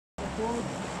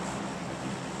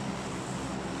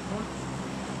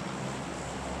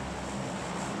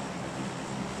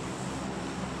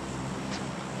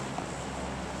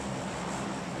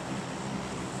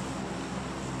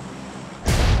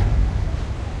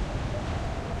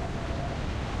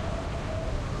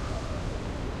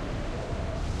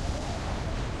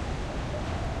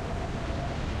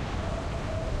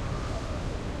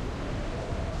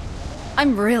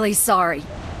I'm really sorry.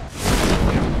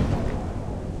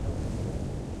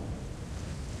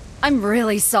 I'm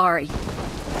really sorry.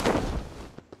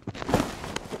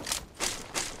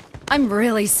 I'm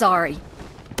really sorry.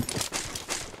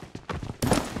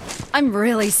 I'm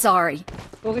really sorry.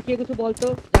 ওকে কে কিছু বলতো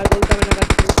যার বলতে হবে না গাছ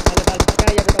তাহলে বাল ফাটা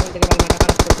হয়ে যাবে তখন থেকে বাল মাথা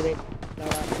খারাপ করে দেবে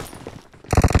দাঁড়া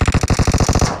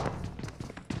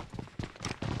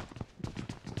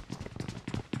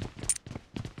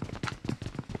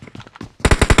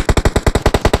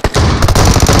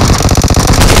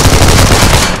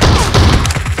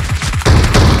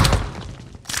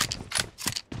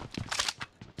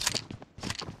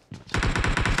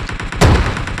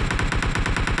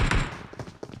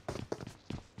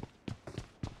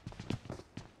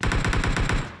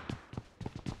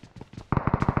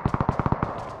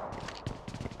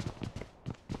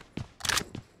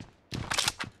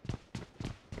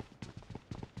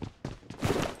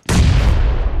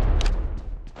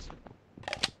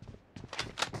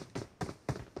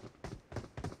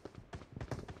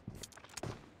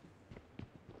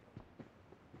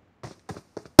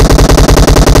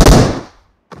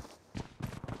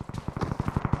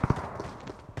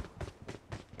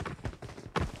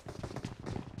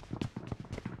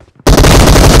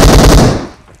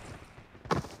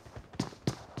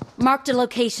Marked a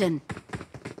location.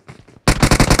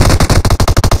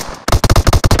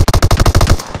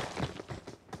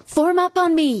 Form up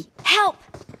on me. Help!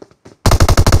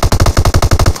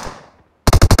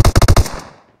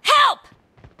 Help!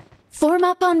 Form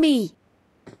up on me.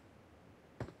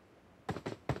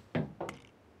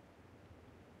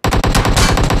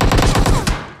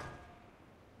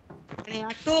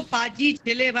 এত পাজি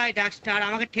ছেলে ভাই ডাস্টার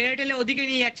আমাকে ঠেলে ঠেলে ওদিকে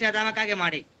নিয়ে যাচ্ছে আর আমাকে আগে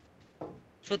মারে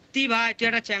সত্যি ভাই তুই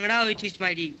একটা চ্যাংড়া হয়েছিস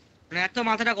মাইরি মানে এত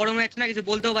মাথাটা গরম হয়ে যাচ্ছে না কিছু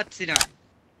বলতেও পারছি না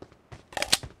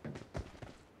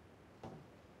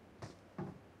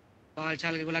বাল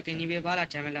ছাল এগুলাকে নিবে বাল আর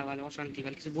ঝামেলা বাল অশান্তি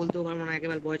বাল কিছু বলতেও পারবো না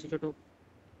একেবারে বয়সে ছোট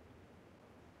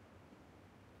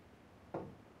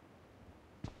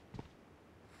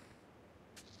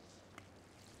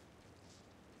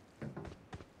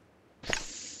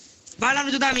বাল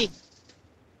আমি জুতা আমি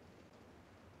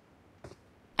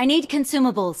I need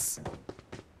consumables.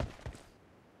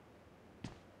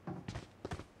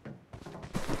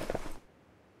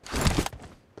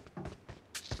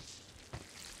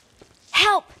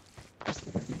 Help!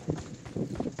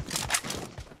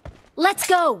 Let's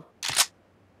go!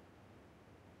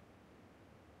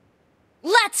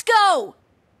 Let's go!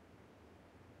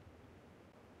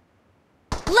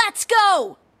 Let's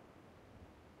go!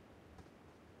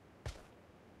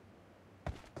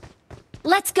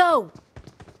 Let's go!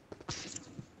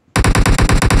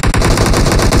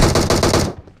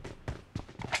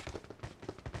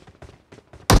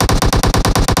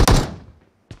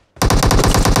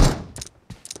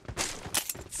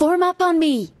 Form up on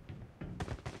me.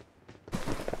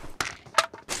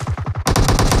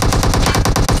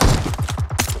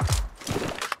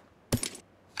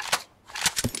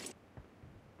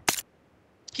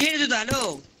 কে রে দালো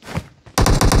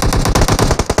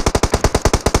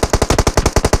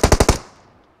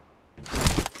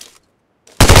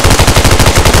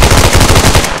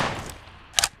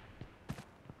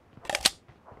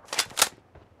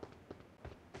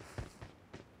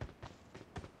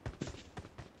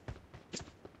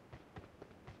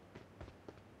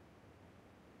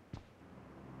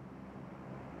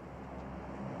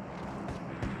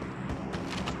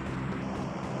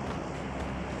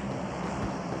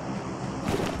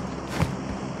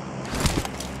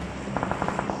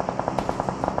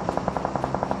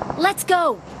Let's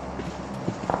go!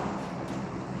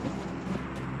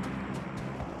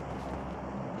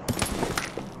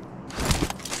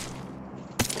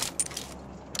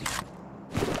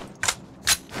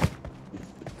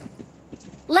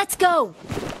 Let's go!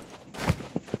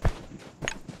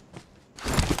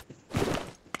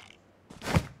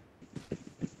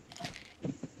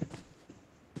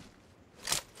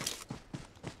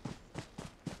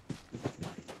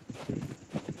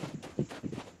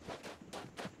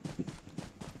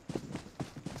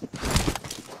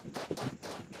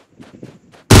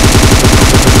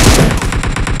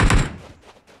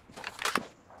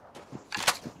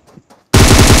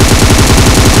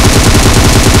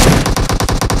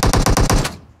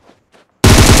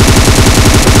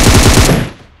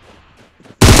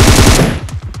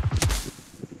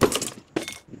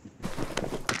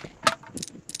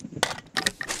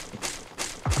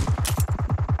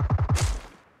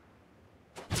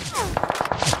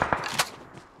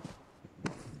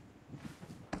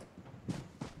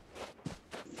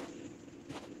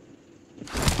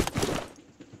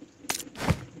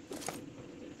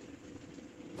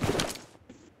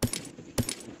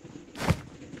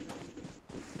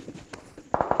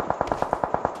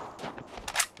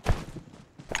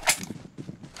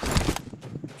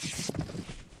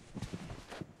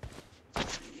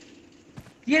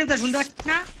 কি এটা শুনতে পাচ্ছিস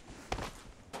না?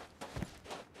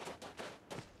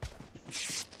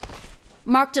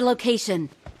 Marked a location.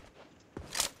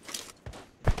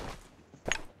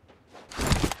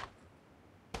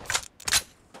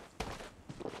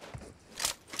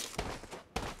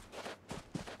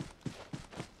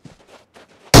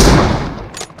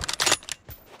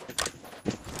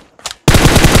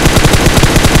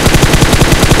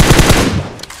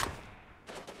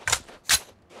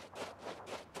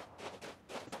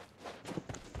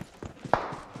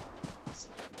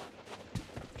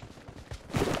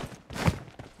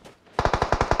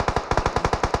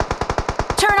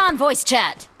 Turn on voice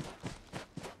chat.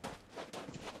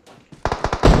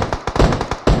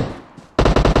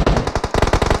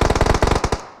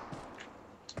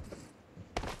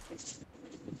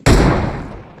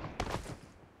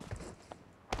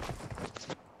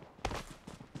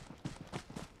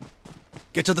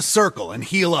 Get to the circle and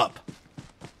heal up.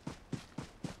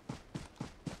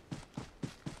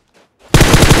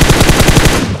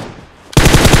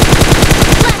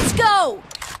 Let's go!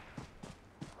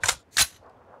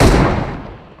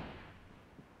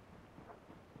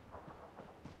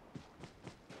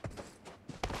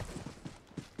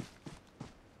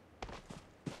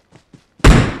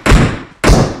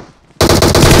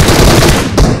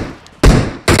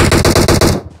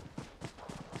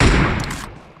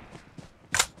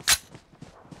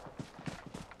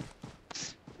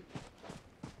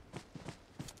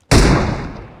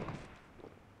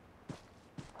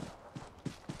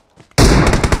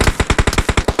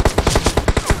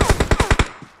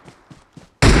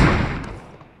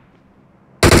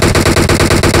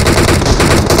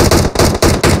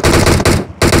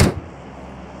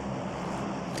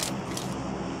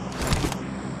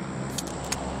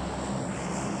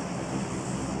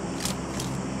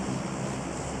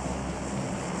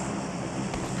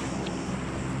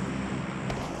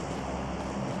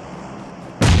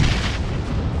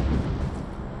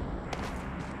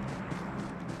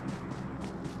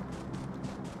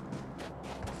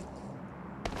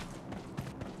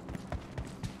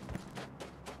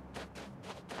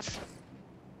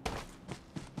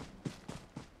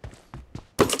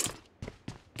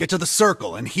 Get to the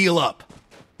circle and heal up.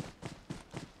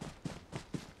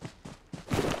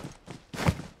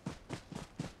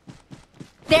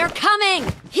 They're coming!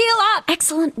 Heal up!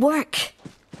 Excellent work.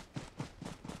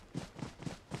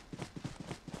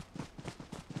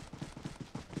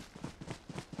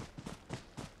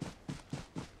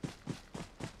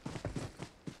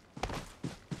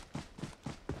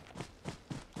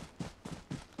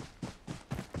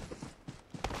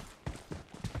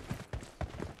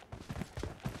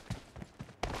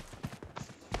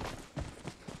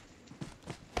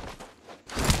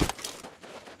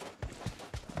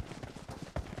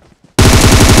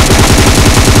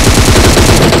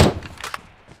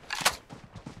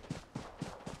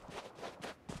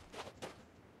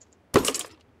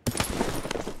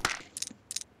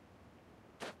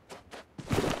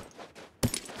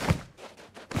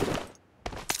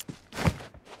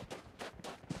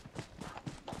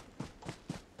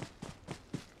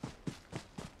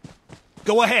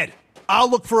 Go ahead. I'll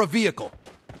look for a vehicle.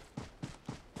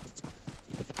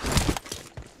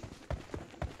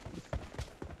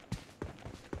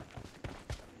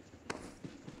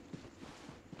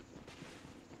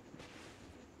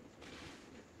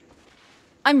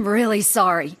 I'm really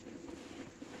sorry.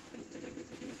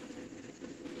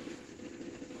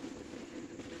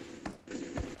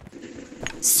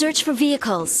 Search for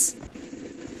vehicles.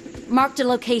 Marked a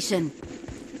location.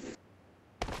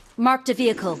 Marked a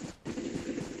vehicle.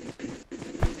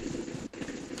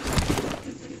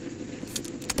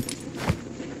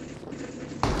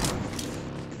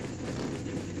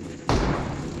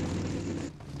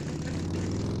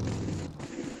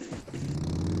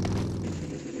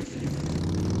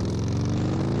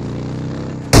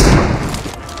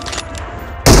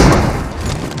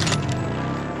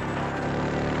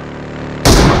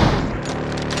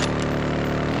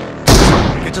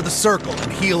 Get to the circle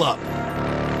and heal up.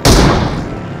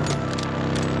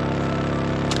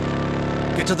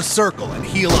 Get to the circle and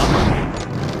heal up.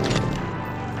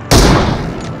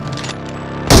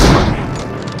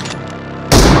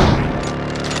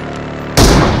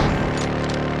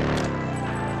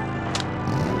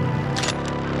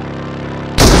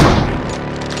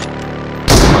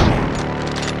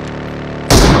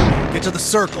 Get to the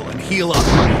circle and heal up.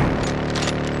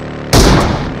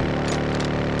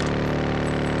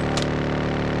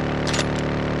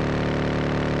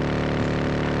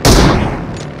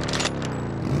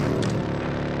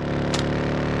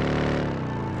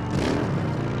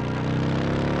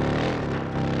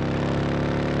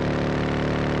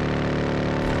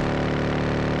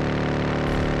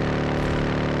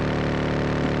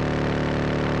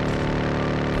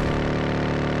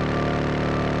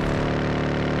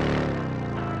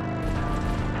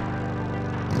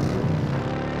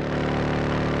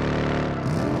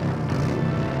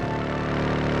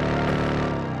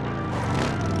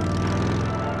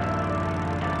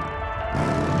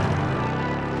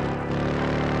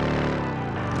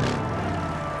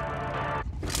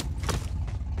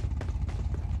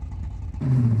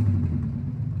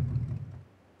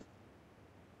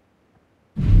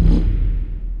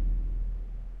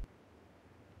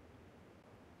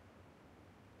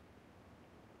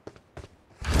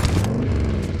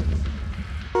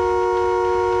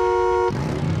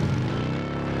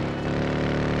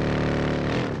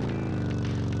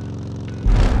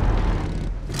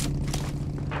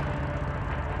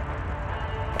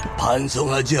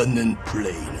 반성하지 않는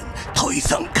플레이는 더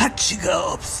이상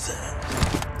가치가 없어.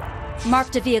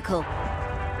 Marked a vehicle.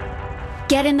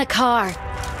 Get in the car.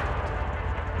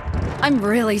 I'm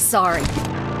really sorry.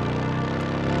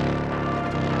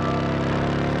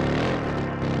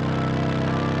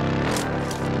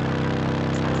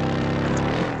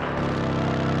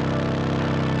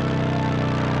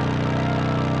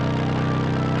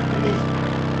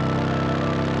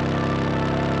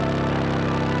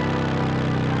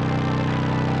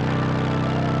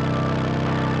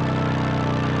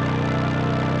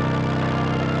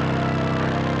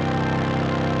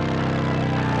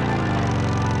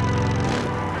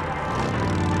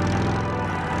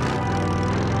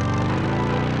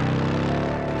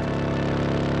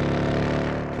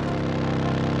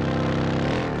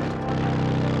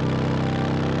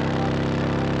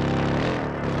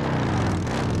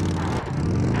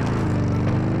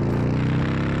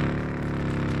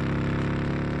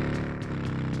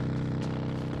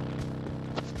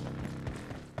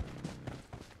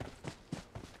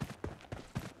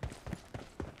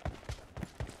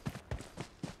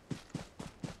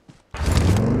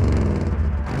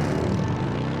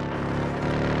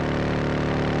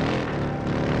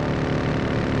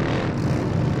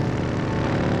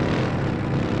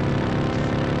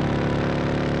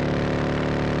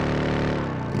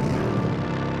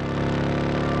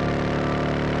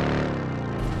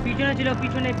 পিছনে ছিল,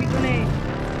 পিছনে পিছনে।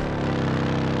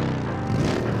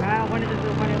 হ্যাঁ ওখানে তো,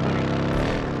 ওখানে ওখানে